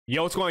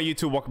Yo, what's going on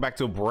YouTube? Welcome back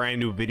to a brand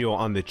new video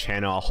on the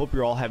channel. I hope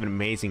you're all having an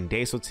amazing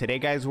day. So today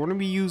guys, we're going to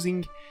be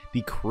using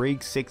the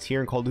Krig 6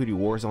 here in Call of Duty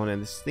Warzone,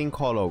 and this thing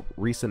called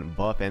a recent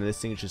buff, and this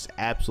thing is just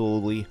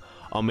absolutely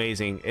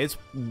amazing. It's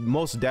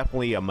most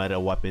definitely a meta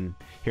weapon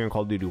here in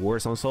Call of Duty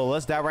Warzone. So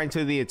let's dive right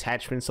into the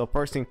attachments. So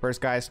first thing first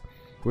guys,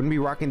 we're going to be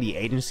rocking the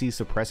agency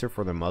suppressor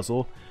for the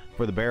muzzle.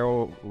 For the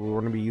barrel, we're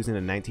going to be using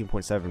a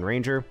 19.7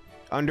 Ranger.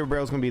 Under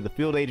barrel is going to be the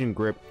field agent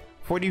grip,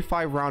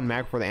 45 round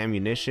mag for the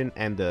ammunition,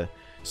 and the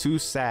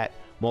SUSAT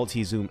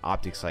multi-zoom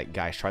optic sight.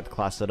 Guys, try the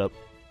class setup.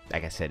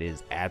 Like I said, it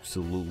is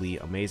absolutely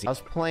amazing. I was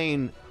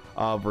playing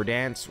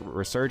Verdansk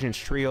Resurgence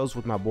trios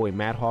with my boy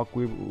Madhawk.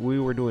 We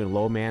were doing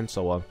low man,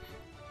 so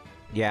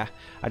yeah,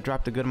 I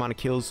dropped a good amount of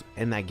kills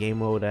in that game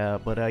mode. Yeah,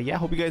 I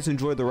hope you guys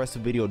enjoyed the rest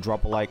of the video.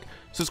 Drop a like,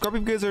 subscribe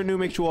if you guys are new.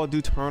 Make sure you all do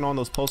turn on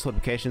those post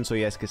notifications so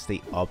you guys can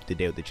stay up to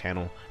date with the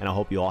channel. And I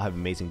hope you all have an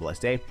amazing,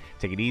 blessed day.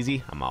 Take it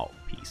easy. I'm out.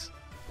 Peace.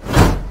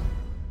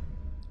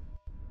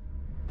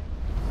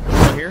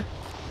 Here.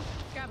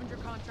 Scavenger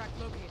contract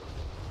located.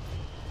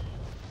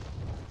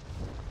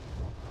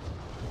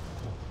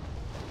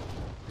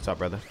 What's up,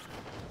 brother?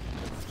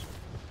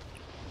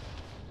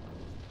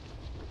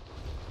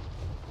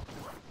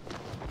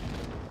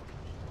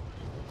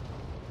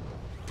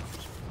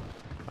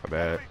 I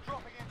bet.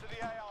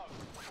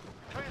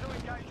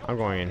 I'm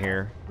going in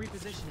here.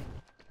 Repositioning.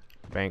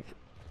 Bank.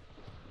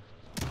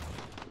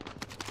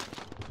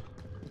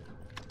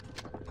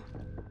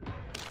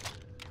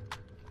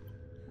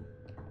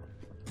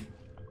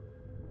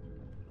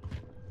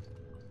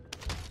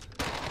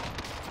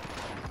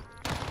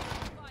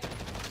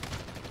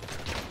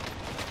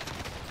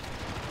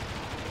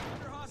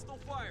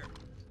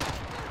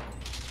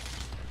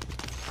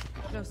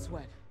 No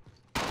sweat.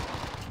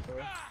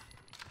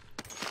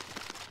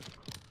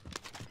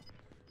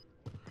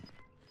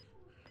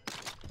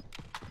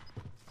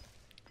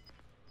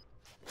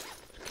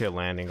 Kid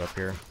landing up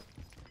here.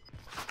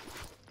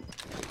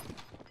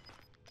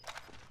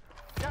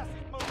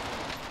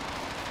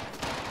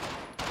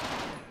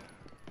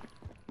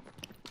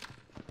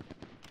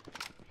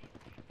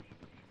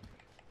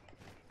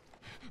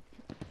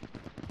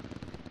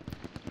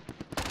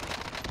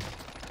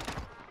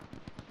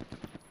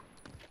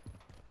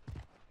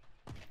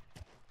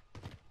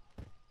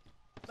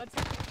 Let's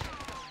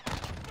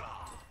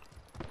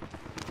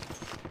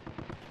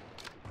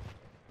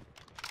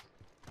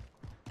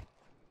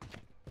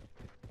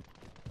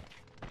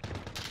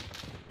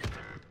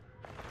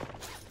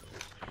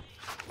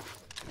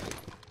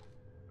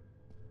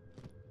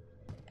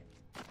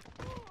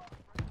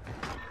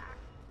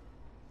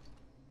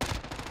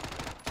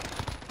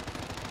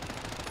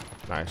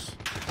Nice.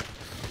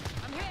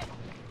 I'm hit.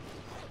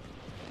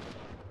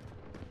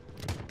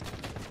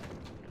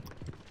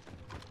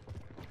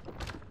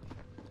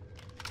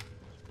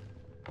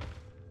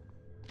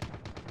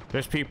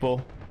 There's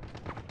people.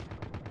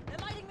 They're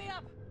lighting me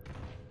up.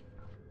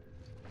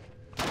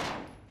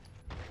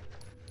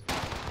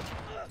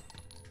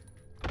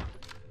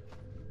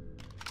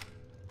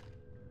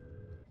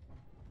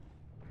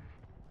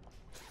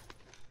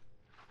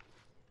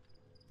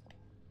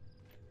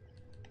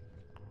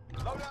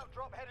 Loadout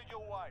drop headed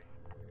your way.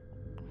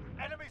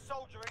 Enemy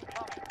soldier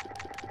incoming.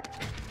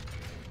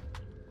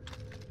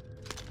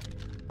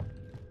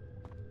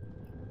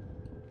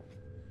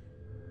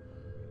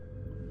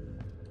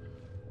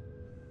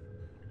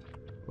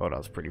 Oh, that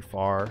was pretty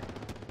far.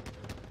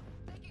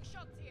 Taking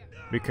shots here.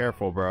 Be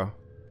careful, bro.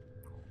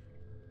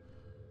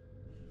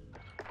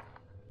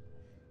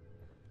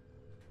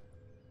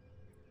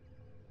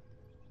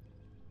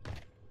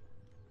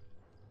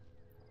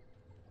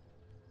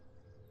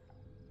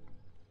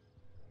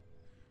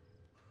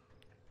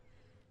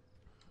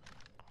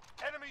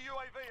 Enemy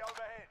UAV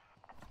overhead.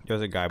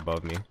 There's a guy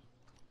above me.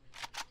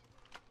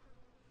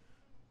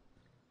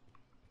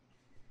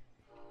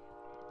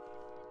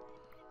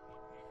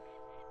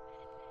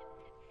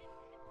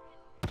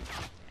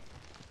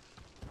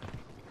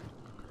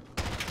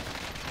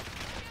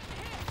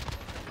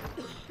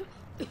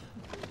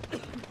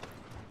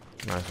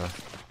 Nice one.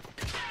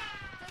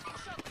 Taking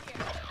shots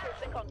here.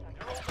 You're all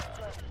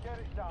good. Get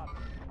it done.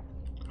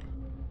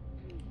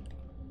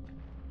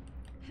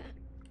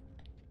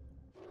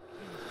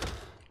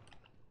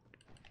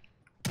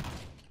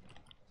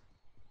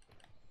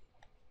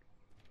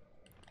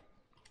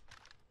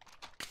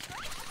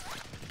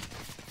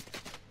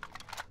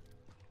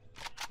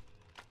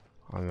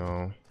 I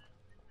know.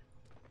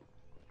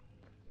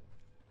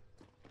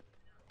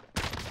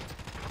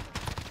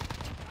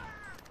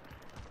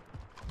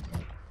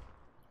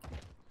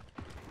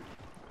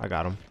 I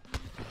got him.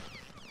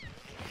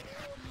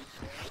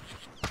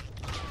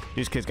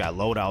 These kids got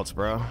loadouts,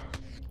 bro.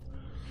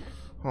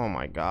 Oh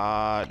my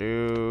god,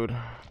 dude.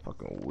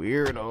 Fucking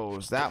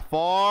weirdos. That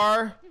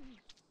far?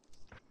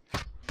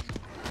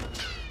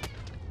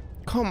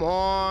 Come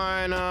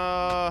on.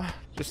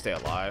 Just stay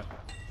alive.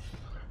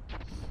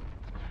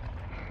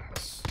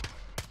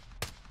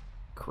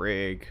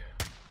 Krig.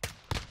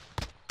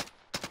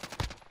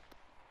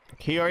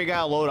 He already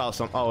got a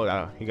loadout.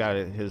 Oh, he got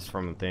his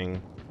from the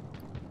thing.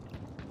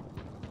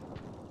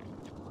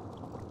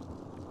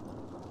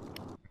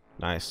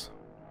 Nice.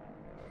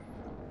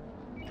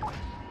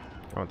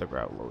 I want the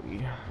grab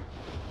loadie.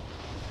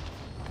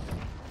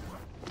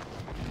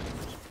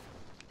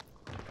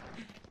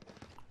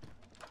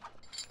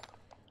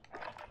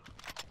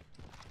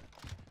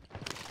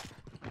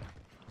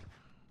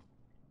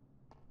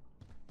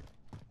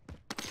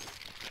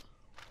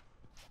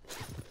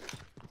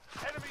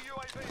 Enemy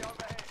UAV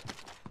overhead.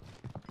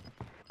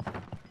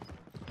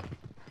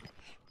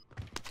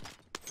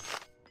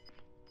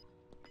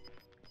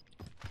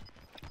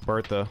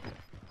 Bertha.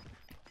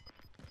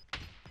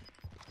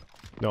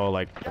 No,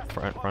 like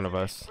front of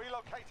us.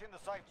 Relocating the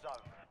safe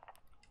zone.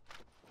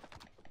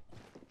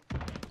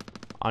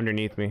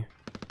 Underneath me.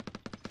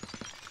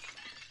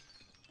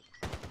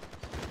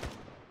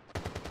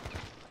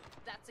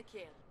 That's a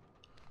kill.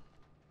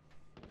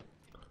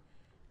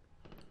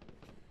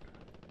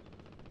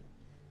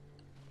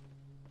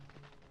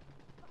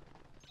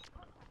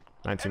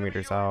 Nineteen Enemy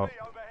meters UAV out.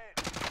 overhead.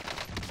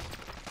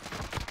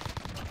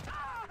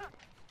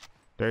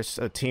 There's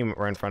a team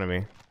right in front of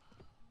me.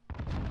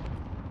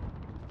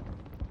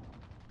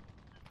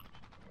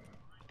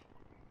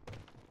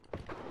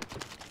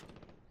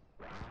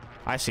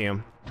 I see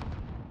him.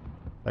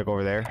 Like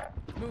over there.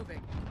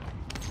 Moving.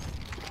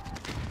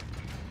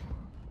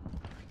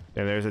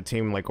 And there's a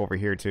team like over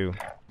here too.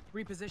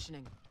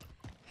 Repositioning.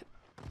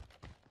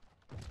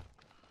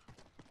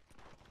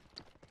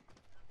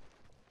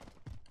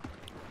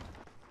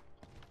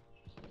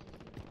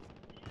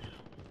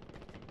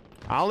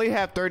 I only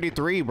have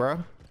 33,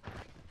 bro.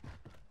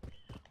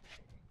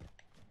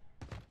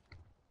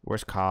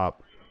 Where's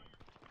Cop?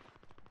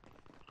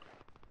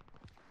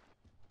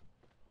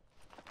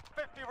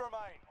 50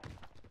 remain.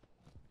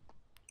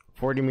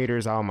 40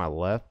 meters out on my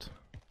left.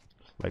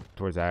 Like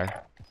towards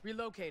there.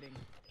 Relocating.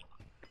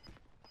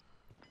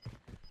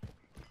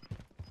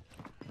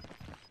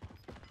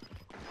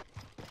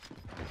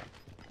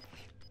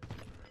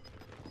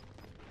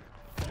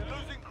 You're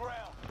losing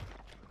ground.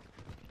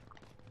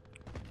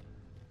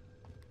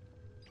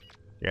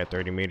 Yeah,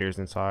 30 meters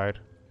inside.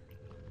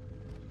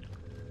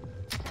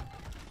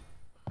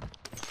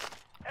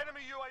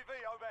 Enemy UAV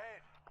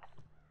overhead.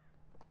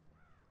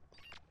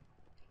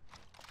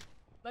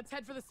 Let's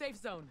head for the safe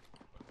zone.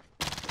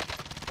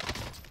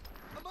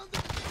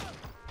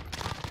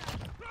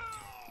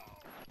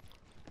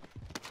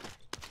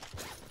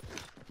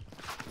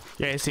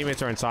 Yeah, his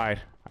teammates are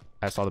inside.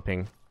 I saw the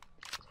ping.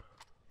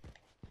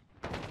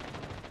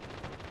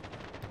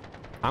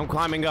 I'm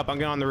climbing up. I'm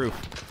getting on the roof.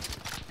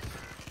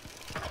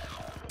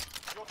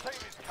 Your team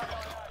is KIA.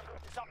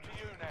 It's up to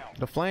you now.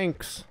 The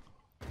flanks.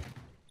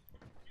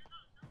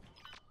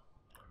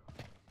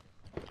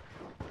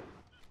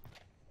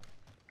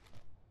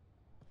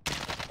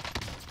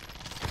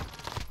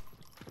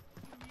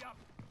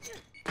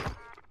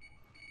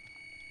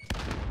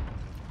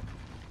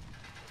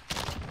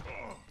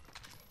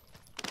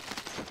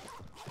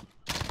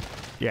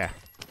 Yeah.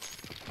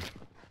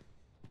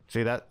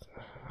 See that?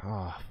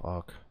 Oh,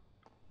 fuck.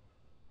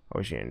 I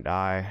wish he didn't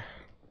die.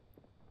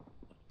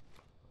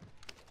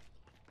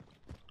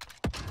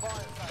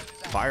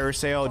 Fire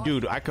sale?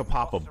 Dude, I could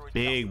pop a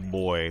big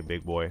boy.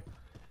 Big boy.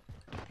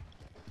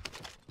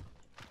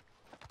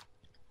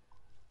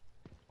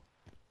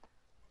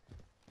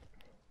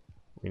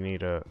 We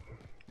need a...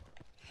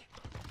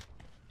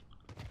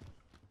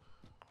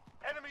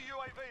 Enemy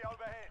UAV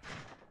overhead.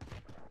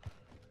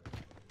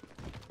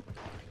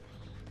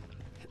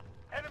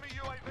 Enemy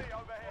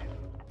UAV overhead.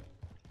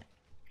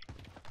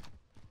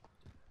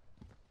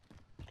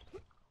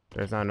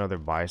 There's not another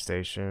buy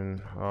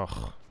station.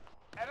 Ugh.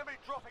 Enemy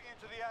dropping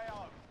into the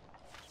AO.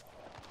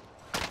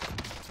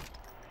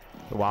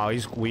 Wow,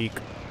 he's weak.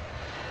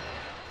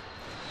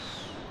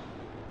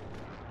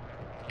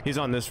 He's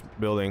on this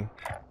building.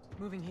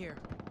 Moving here.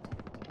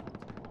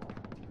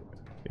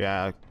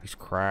 Yeah, he's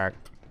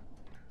cracked.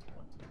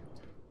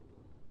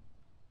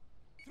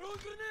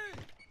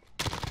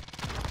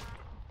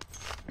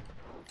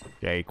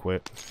 Yeah, he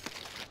quit.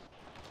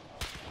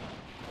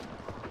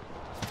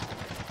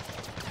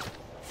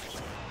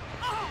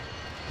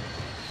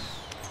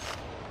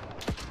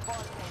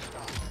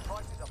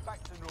 Prices are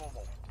back to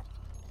normal.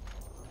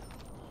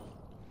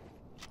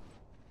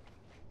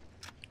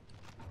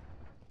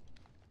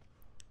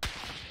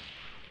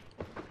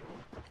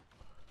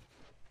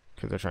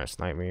 Cause they're trying to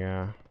snipe me,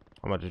 yeah.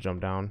 I'm about to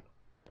jump down.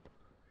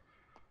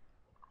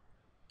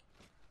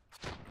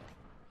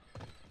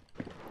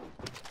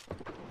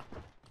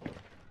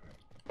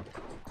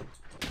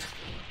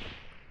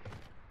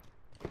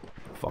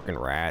 Fucking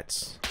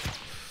rats.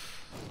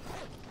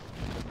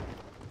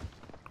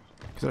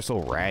 Cause they're so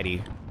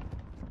ratty.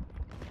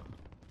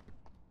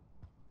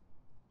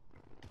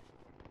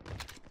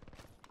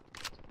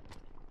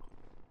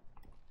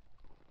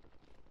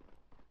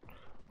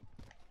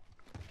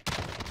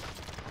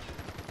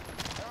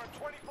 There are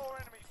 24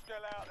 enemies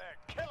still out there.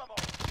 Kill them all.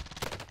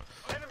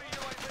 Enemy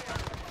UAV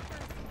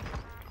overhead.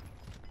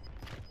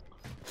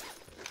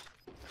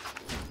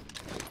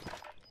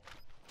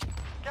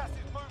 Gas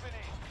is moving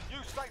in.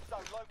 New safe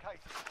zone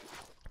located.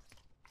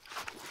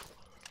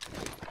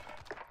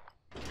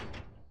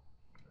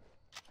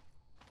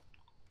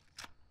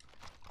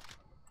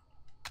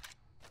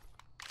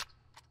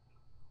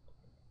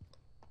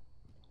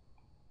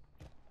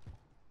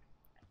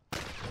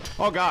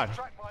 Oh god.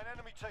 Tracked by an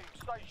enemy team.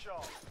 Stay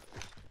sharp.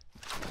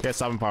 Get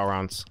 7 power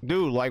rounds.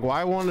 Dude, like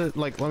why want to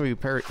like let me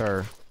parry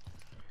or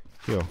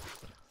yo.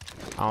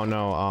 I don't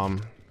know.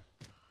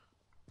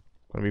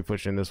 Let me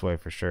push in this way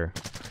for sure.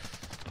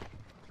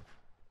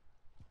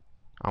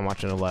 I'm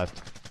watching the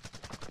left.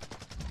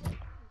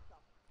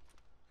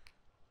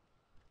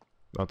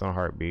 Nothing on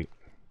heartbeat.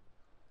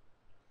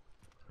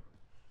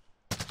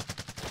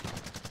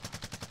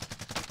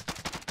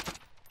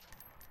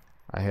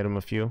 I hit him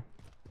a few.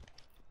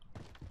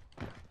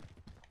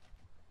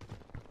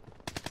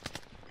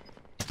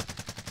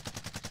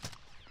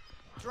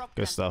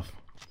 Good stuff.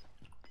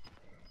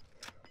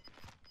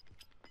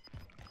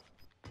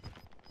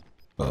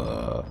 You've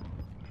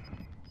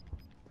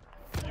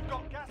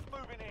got gas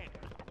moving in.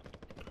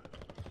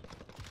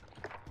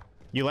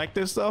 You like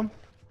this though?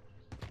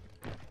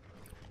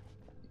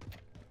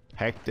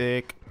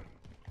 Hectic.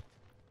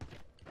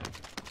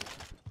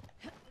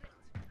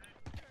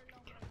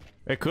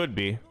 It could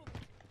be.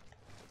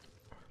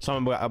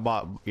 Someone I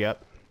bought.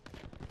 Yep.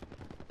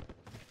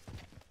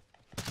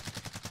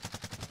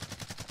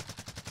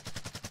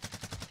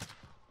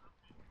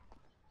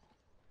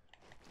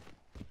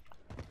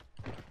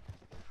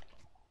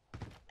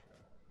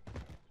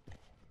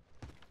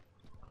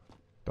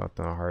 Not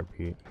the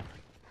heartbeat.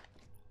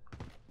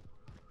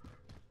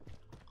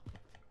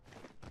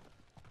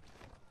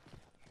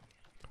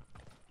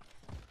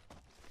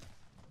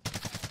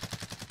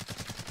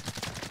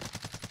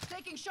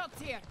 Taking shots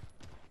here.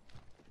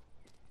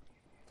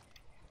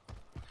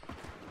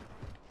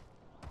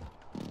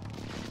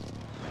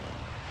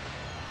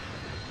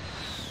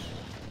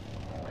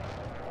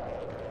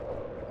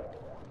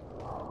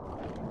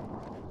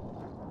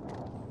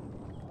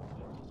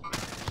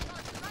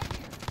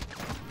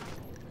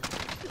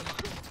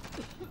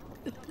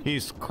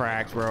 He's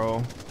cracked,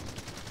 bro.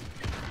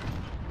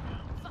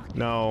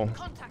 No.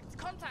 Contact,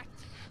 contact.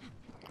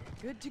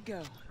 Good to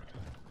go.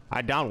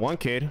 I downed one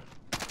kid.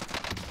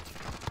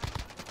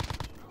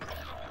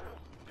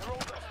 You're all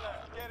that's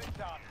left. Get it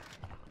done.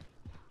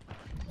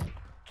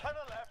 10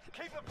 are left.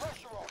 Keep the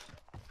pressure on.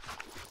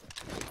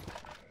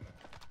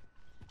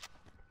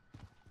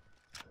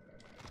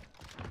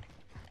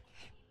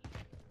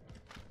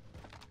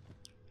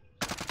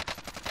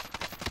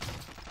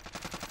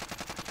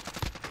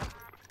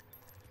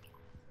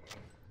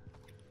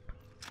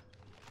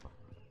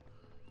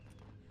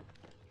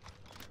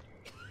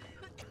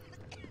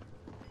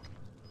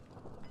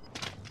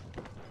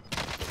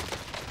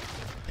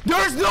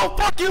 There's no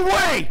fucking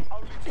way!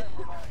 Only 10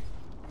 remain.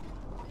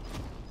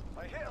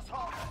 They hit us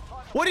hard that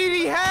time. What did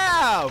he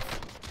have?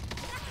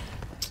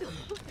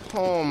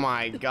 Oh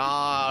my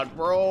god,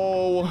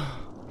 bro.